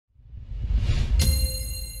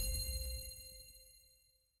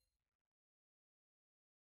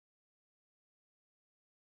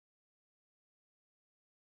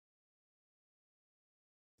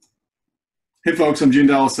Hey folks, I'm Jim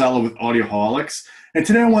Dallasalla with Audioholics, and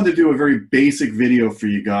today I wanted to do a very basic video for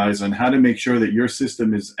you guys on how to make sure that your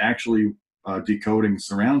system is actually decoding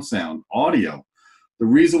surround sound audio. The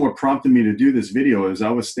reason what prompted me to do this video is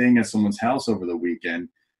I was staying at someone's house over the weekend,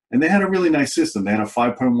 and they had a really nice system. They had a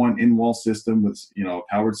 5.1 in-wall system with a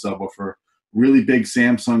powered subwoofer, really big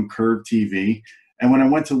Samsung curved TV. And when I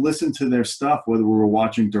went to listen to their stuff, whether we were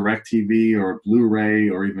watching DirecTV or Blu-ray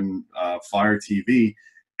or even Fire TV,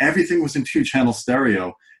 everything was in two-channel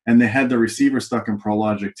stereo, and they had the receiver stuck in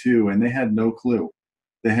ProLogic 2, and they had no clue.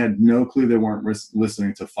 They had no clue they weren't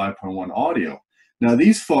listening to 5.1 audio. Now,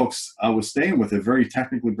 these folks I was staying with are very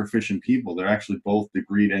technically proficient people. They're actually both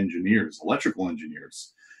degreed engineers, electrical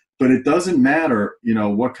engineers. But it doesn't matter,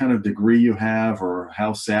 what kind of degree you have or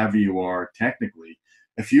how savvy you are technically.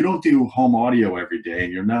 If you don't do home audio every day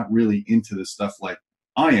and you're not really into this stuff like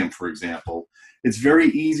I am, for example, it's very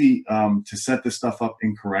easy to set this stuff up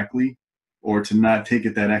incorrectly or to not take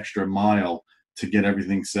it that extra mile to get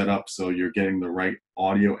everything set up so you're getting the right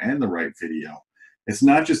audio and the right video. It's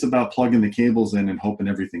not just about plugging the cables in and hoping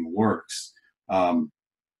everything works. I'm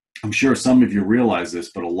sure some of you realize this,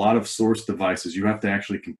 but a lot of source devices, you have to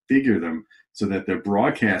actually configure them so that they're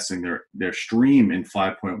broadcasting their stream in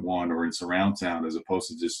 5.1 or in surround sound as opposed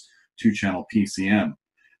to just two-channel PCM.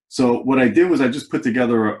 So what I did was I just put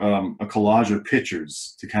together a collage of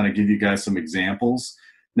pictures to kind of give you guys some examples.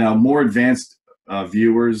 Now, more advanced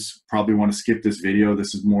viewers probably want to skip this video.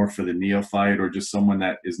 This is more for the neophyte or just someone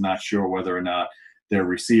that is not sure whether or not their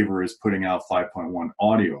receiver is putting out 5.1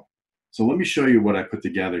 audio. So let me show you what I put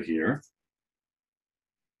together here.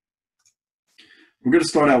 We're going to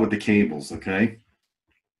start out with the cables, okay?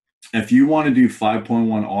 If you want to do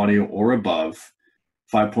 5.1 audio or above,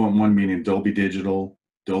 5.1 meaning Dolby Digital,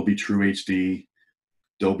 Dolby True HD,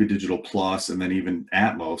 Dolby Digital Plus, and then even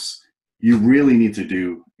Atmos, you really need to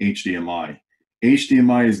do HDMI.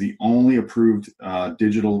 HDMI is the only approved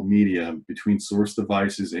digital media between source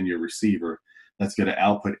devices and your receiver that's going to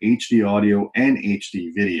output HD audio and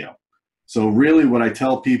HD video. So really what I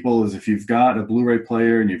tell people is if you've got a Blu-ray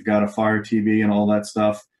player and you've got a Fire TV and all that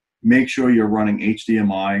stuff, make sure you're running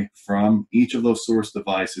HDMI from each of those source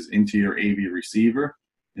devices into your AV receiver,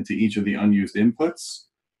 into each of the unused inputs.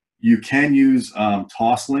 You can use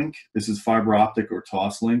Toslink. This is fiber optic or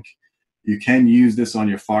Toslink. You can use this on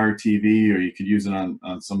your Fire TV, or you could use it on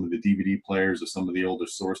some of the DVD players or some of the older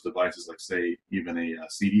source devices, like say even a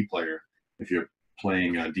CD player, if you're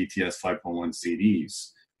playing DTS 5.1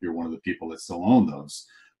 CDs. You're one of the people that still own those.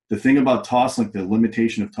 The thing about Toslink, the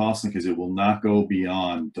limitation of Toslink is it will not go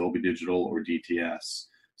beyond Dolby Digital or DTS.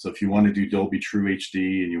 So if you want to do Dolby True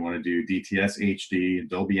HD and you want to do DTS HD and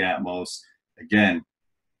Dolby Atmos, again,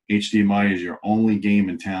 HDMI is your only game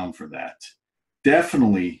in town for that.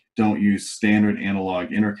 Definitely don't use standard analog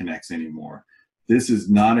interconnects anymore. This is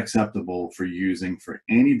not acceptable for using for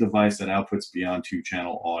any device that outputs beyond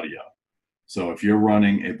two-channel audio. So if you're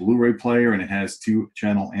running a Blu-ray player and it has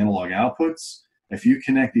two-channel analog outputs, if you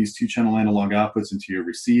connect these two-channel analog outputs into your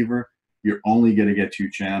receiver, you're only going to get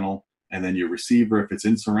two-channel, and then your receiver, if it's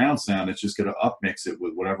in surround sound, it's just going to upmix it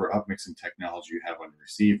with whatever upmixing technology you have on your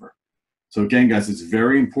receiver. So again, guys, it's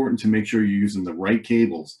very important to make sure you're using the right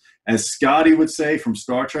cables. As Scotty would say from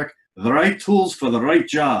Star Trek, the right tools for the right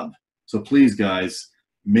job. So please, guys,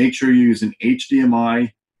 make sure you're using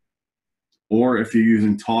HDMI, or if you're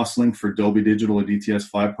using Toslink for Dolby Digital or DTS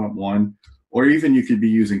 5.1, or even you could be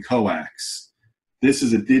using coax. This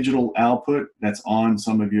is a digital output that's on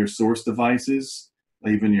some of your source devices,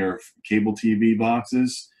 even your cable TV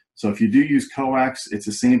boxes. So if you do use coax, it's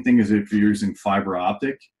the same thing as if you're using fiber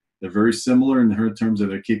optic. They're very similar in terms of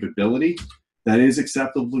their capability. That is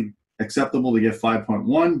acceptable to get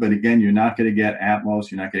 5.1, but again, you're not going to get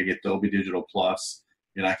Atmos, you're not going to get Dolby Digital Plus,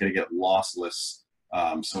 you're not going to get lossless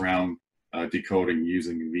surround decoding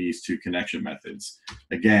using these two connection methods.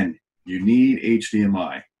 Again, you need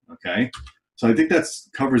HDMI, okay? So I think that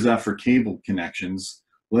covers that for cable connections.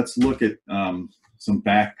 Let's look at some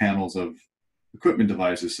back panels of equipment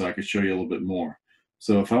devices so I can show you a little bit more.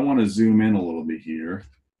 So if I want to zoom in a little bit here,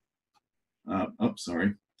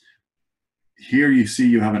 sorry. Here you see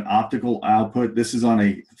you have an optical output. This is on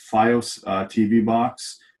a Fios TV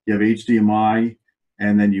box. You have HDMI,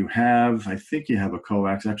 and then you have, I think you have a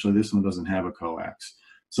coax. Actually, this one doesn't have a coax.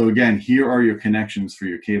 So again, here are your connections for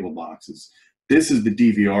your cable boxes. This is the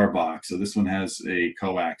DVR box, so this one has a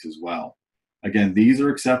coax as well. Again, these are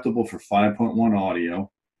acceptable for 5.1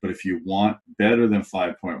 audio, but if you want better than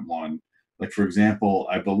 5.1, like for example,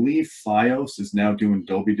 I believe Fios is now doing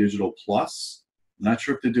Dolby Digital Plus. I'm not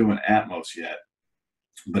sure if they're doing Atmos yet,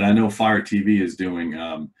 but I know Fire TV is doing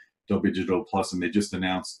Dolby Digital Plus, and they just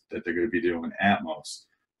announced that they're going to be doing Atmos.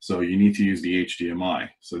 So you need to use the HDMI.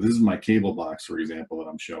 So this is my cable box, for example, that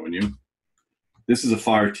I'm showing you. This is a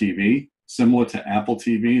Fire TV, similar to Apple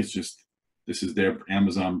TV. It's just, this is their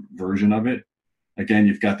Amazon version of it. Again,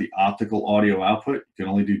 you've got the optical audio output. You can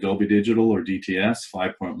only do Dolby Digital or DTS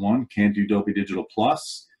 5.1. Can't do Dolby Digital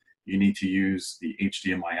Plus. You need to use the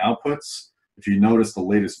HDMI outputs. If you notice, the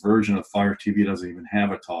latest version of Fire TV doesn't even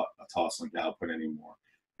have a Toslink output anymore.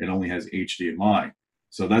 It only has HDMI.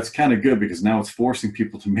 So that's kind of good, because now it's forcing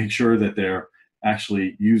people to make sure that they're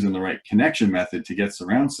actually using the right connection method to get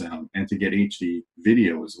surround sound and to get HD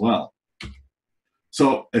video as well.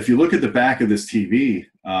 So if you look at the back of this TV,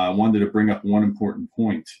 I wanted to bring up one important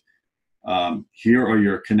point. Here are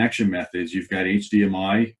your connection methods. You've got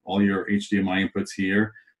HDMI, all your HDMI inputs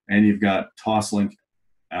here, and you've got Toslink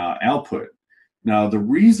output. Now, the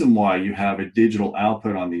reason why you have a digital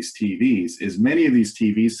output on these TVs is many of these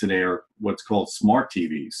TVs today are what's called smart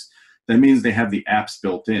TVs. That means they have the apps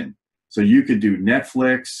built in. So you could do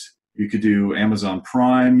Netflix, you could do Amazon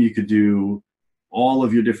Prime, you could do all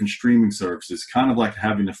of your different streaming services, kind of like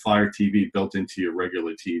having a Fire TV built into your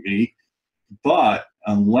regular TV. But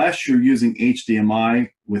unless you're using HDMI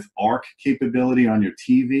with ARC capability on your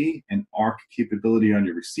TV and ARC capability on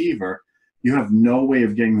your receiver, you have no way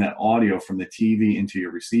of getting that audio from the TV into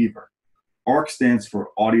your receiver. ARC stands for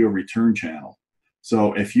audio return channel.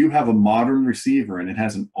 So if you have a modern receiver and it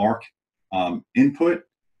has an ARC input,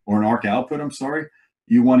 or an ARC output, I'm sorry,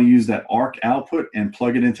 you want to use that ARC output and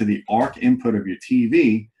plug it into the ARC input of your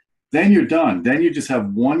TV, then you're done. Then you just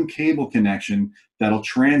have one cable connection that'll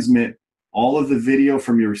transmit all of the video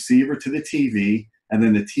from your receiver to the TV, and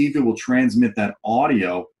then the TV will transmit that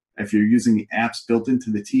audio, if you're using the apps built into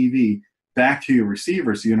the TV, back to your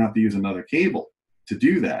receiver, so you don't have to use another cable to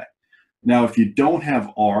do that. Now, if you don't have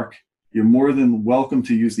ARC, you're more than welcome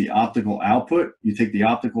to use the optical output. You take the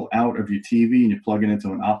optical out of your TV and you plug it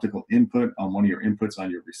into an optical input on one of your inputs on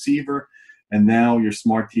your receiver, and now your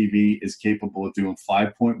smart TV is capable of doing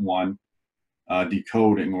 5.1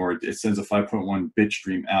 decoding, or it sends a 5.1 bit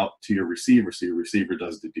stream out to your receiver, so your receiver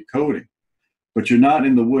does the decoding. But you're not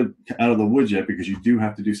out of the woods yet, because you do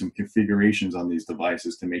have to do some configurations on these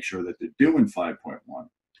devices to make sure that they're doing 5.1.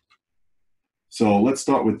 So let's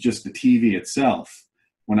start with just the TV itself.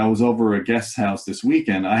 When I was over a guest house this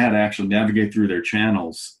weekend, I had to actually navigate through their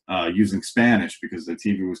channels using Spanish, because the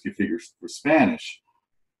TV was configured for Spanish.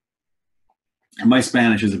 And my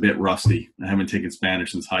Spanish is a bit rusty. I haven't taken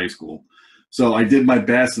Spanish since high school. So I did my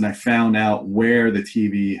best, and I found out where the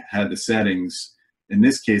TV had the settings. In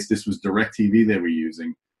this case, this was DirecTV they were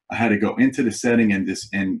using. I had to go into the setting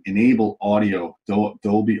and enable audio,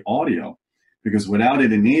 Dolby audio, because without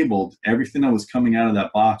it enabled, everything that was coming out of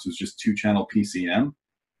that box was just 2-channel PCM.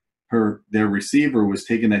 Their receiver was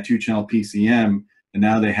taking that 2-channel PCM, and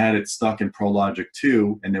now they had it stuck in ProLogic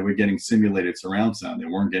 2, and they were getting simulated surround sound. They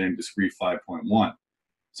weren't getting discrete 5.1.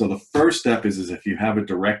 So the first step is if you have a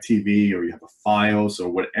DirecTV, or you have a Fios, or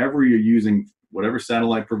whatever you're using, whatever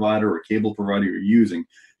satellite provider or cable provider you're using,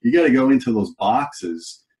 you got to go into those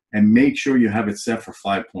boxes and make sure you have it set for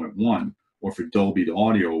 5.1 or for Dolby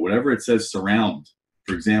audio, or whatever it says surround.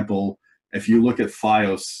 For example, if you look at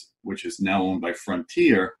Fios, which is now owned by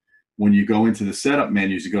Frontier, when you go into the setup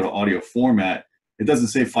menus, you go to audio format, it doesn't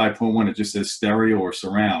say 5.1, it just says stereo or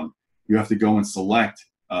surround. You have to go and select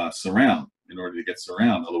surround in order to get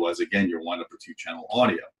surround. Otherwise, again, you'll wind up with 2-channel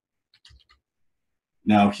audio.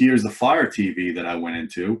 Now, here's the Fire TV that I went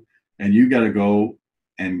into, and you got to go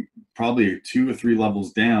and probably 2 or 3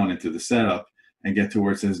 levels down into the setup and get to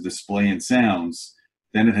where it says display and sounds.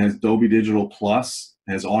 Then it has Dolby Digital Plus,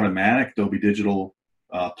 it has automatic Dolby Digital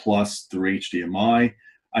Plus through HDMI.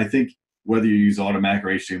 I think whether you use automatic or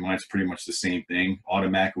HDMI, it's pretty much the same thing.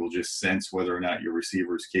 Automatic will just sense whether or not your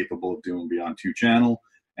receiver is capable of doing beyond 2-channel,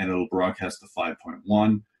 and it'll broadcast to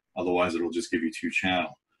 5.1. Otherwise, it'll just give you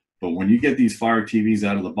 2-channel. But when you get these Fire TVs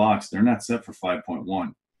out of the box, they're not set for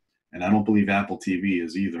 5.1. And I don't believe Apple TV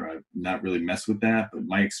is either. I've not really messed with that, but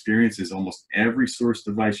my experience is almost every source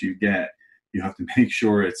device you get, you have to make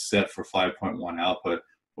sure it's set for 5.1 output,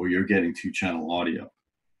 or you're getting 2-channel audio.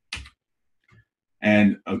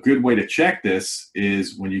 And a good way to check this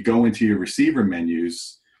is when you go into your receiver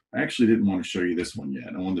menus. I actually didn't want to show you this one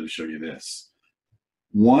yet. I wanted to show you this.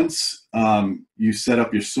 Once you set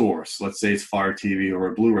up your source, let's say it's Fire TV or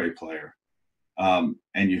a Blu-ray player, and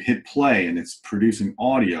you hit play and it's producing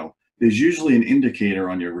audio, there's usually an indicator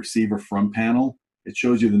on your receiver front panel. It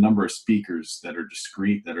shows you the number of speakers that are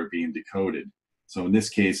discrete that are being decoded. So in this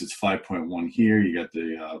case, it's 5.1 here. You got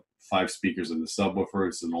the 5 speakers in the subwoofer.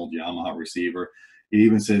 It's an old Yamaha receiver. It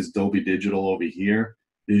even says Dolby Digital over here.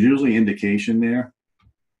 there's usually indication there.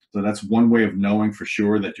 So that's one way of knowing for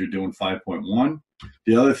sure that you're doing 5.1.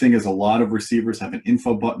 The other thing is a lot of receivers have an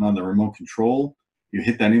info button on the remote control. You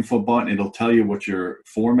hit that info button, it'll tell you what your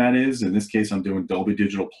format is. In this case, I'm doing Dolby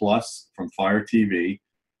Digital Plus from Fire TV,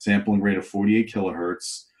 sampling rate of 48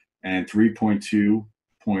 kilohertz and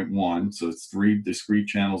 3.2.1. So it's 3 discrete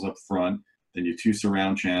channels up front, then your 2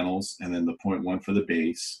 surround channels, and then the 0.1 for the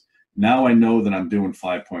bass. Now I know that I'm doing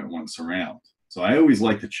 5.1 surround. So I always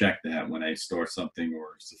like to check that when I start something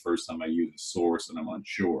or it's the first time I use a source and I'm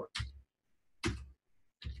unsure.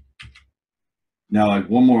 Now,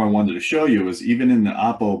 one more I wanted to show you is even in the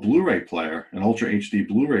Oppo Blu-ray player, an Ultra HD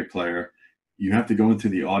Blu-ray player, you have to go into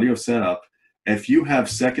the audio setup. If you have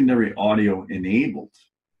secondary audio enabled,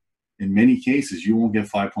 in many cases, you won't get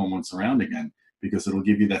 5.1 surround again because it'll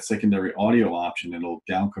give you that secondary audio option. It'll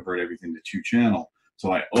down convert everything to 2 channel.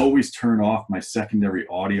 So I always turn off my secondary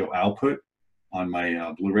audio output on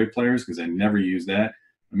my Blu-ray players because I never use that.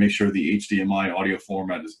 I make sure the HDMI audio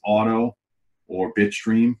format is auto or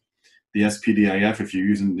bitstream. The SPDIF, if you're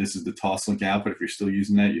using, this is the Toslink output. If you're still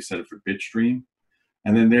using that, you set it for bitstream.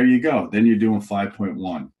 And then there you go. Then you're doing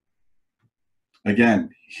 5.1. Again,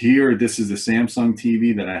 here, this is the Samsung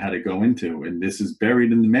TV that I had to go into, and this is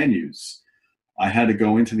buried in the menus. I had to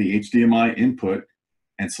go into the HDMI input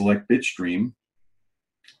and select bitstream.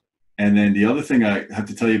 And then the other thing I have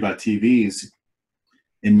to tell you about TVs,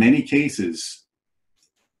 in many cases,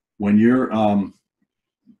 when you're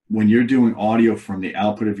doing audio from the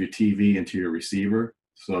output of your TV into your receiver,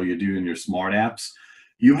 so you're doing your smart apps,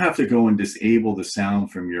 you have to go and disable the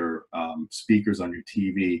sound from your speakers on your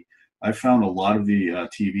TV. I found a lot of the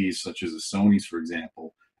TVs, such as the Sonys, for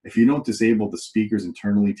example, if you don't disable the speakers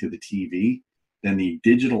internally to the TV, then the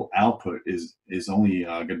digital output is only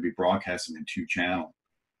going to be broadcasting in 2 channel.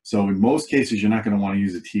 So in most cases, you're not going to want to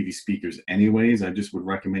use the TV speakers anyways. I just would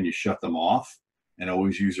recommend you shut them off and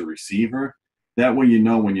always use a receiver. That way you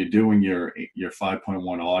know when you're doing your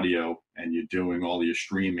 5.1 audio and you're doing all your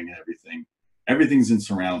streaming and everything's in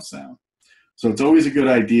surround sound. So it's always a good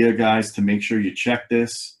idea, guys, to make sure you check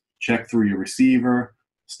this, check through your receiver.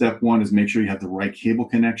 Step 1 is make sure you have the right cable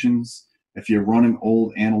connections. If you're running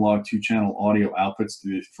old analog 2-channel audio outputs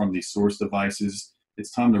from these source devices,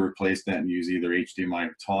 it's time to replace that and use either HDMI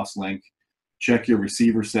or Toslink. Check your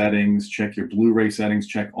receiver settings, check your Blu-ray settings,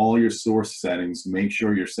 check all your source settings. Make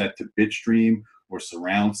sure you're set to bitstream or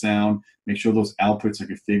surround sound. Make sure those outputs are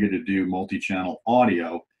configured to do multi-channel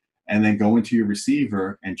audio. And then go into your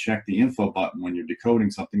receiver and check the info button when you're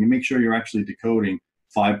decoding something and make sure you're actually decoding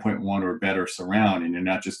 5.1 or better surround and you're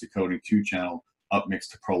not just decoding 2-channel up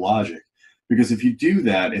mixed to ProLogic. Because if you do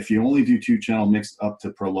that, if you only do 2-channel mixed up to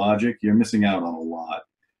ProLogic, you're missing out on a lot.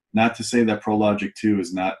 Not to say that ProLogic 2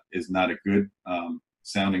 is not a good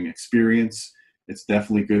sounding experience. It's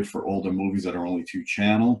definitely good for older movies that are only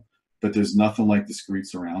 2-channel, but there's nothing like discrete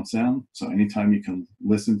surround sound. So anytime you can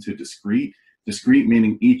listen to discrete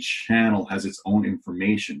meaning each channel has its own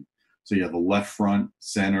information. So you have a left front,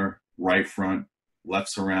 center, right front, left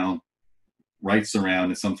surround, right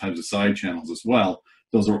surround, and sometimes the side channels as well.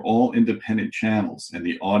 Those are all independent channels, and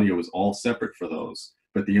the audio is all separate for those.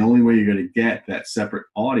 But the only way you're going to get that separate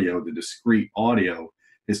audio, the discrete audio,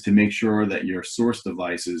 is to make sure that your source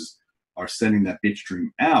devices are sending that bitstream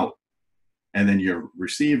out, and then your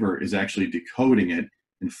receiver is actually decoding it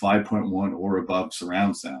in 5.1 or above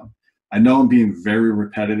surround sound. I know I'm being very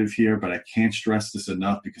repetitive here, but I can't stress this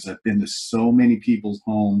enough because I've been to so many people's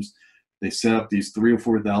homes. They set up these $3,000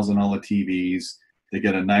 or $4,000 TVs. They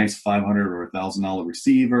get a nice $500 or $1,000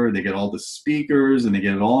 receiver. They get all the speakers and they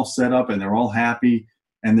get it all set up and they're all happy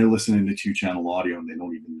and they're listening to 2-channel audio and they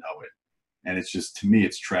don't even know it. And it's just, to me,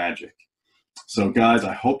 it's tragic. So guys,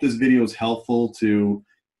 I hope this video is helpful to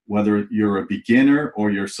whether you're a beginner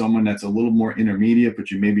or you're someone that's a little more intermediate,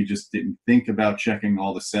 but you maybe just didn't think about checking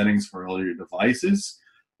all the settings for all your devices.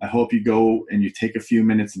 I hope you go and you take a few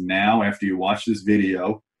minutes now after you watch this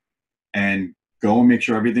video and go and make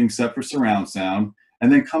sure everything's set for surround sound,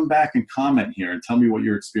 and then come back and comment here and tell me what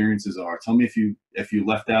your experiences are. Tell me if you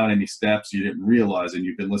left out any steps you didn't realize and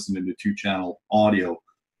you've been listening to 2-channel audio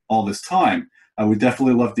all this time. I would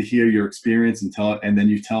definitely love to hear your experience and then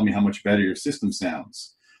you tell me how much better your system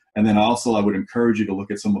sounds. And then also I would encourage you to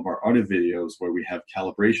look at some of our other videos where we have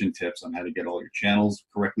calibration tips on how to get all your channels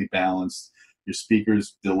correctly balanced, your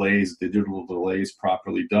speakers, delays, digital delays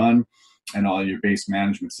properly done, and all your bass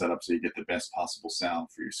management set up so you get the best possible sound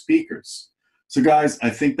for your speakers. So guys, I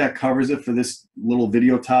think that covers it for this little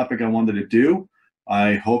video topic I wanted to do.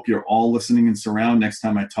 I hope you're all listening in surround next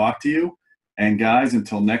time I talk to you. And guys,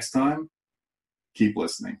 until next time, keep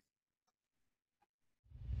listening.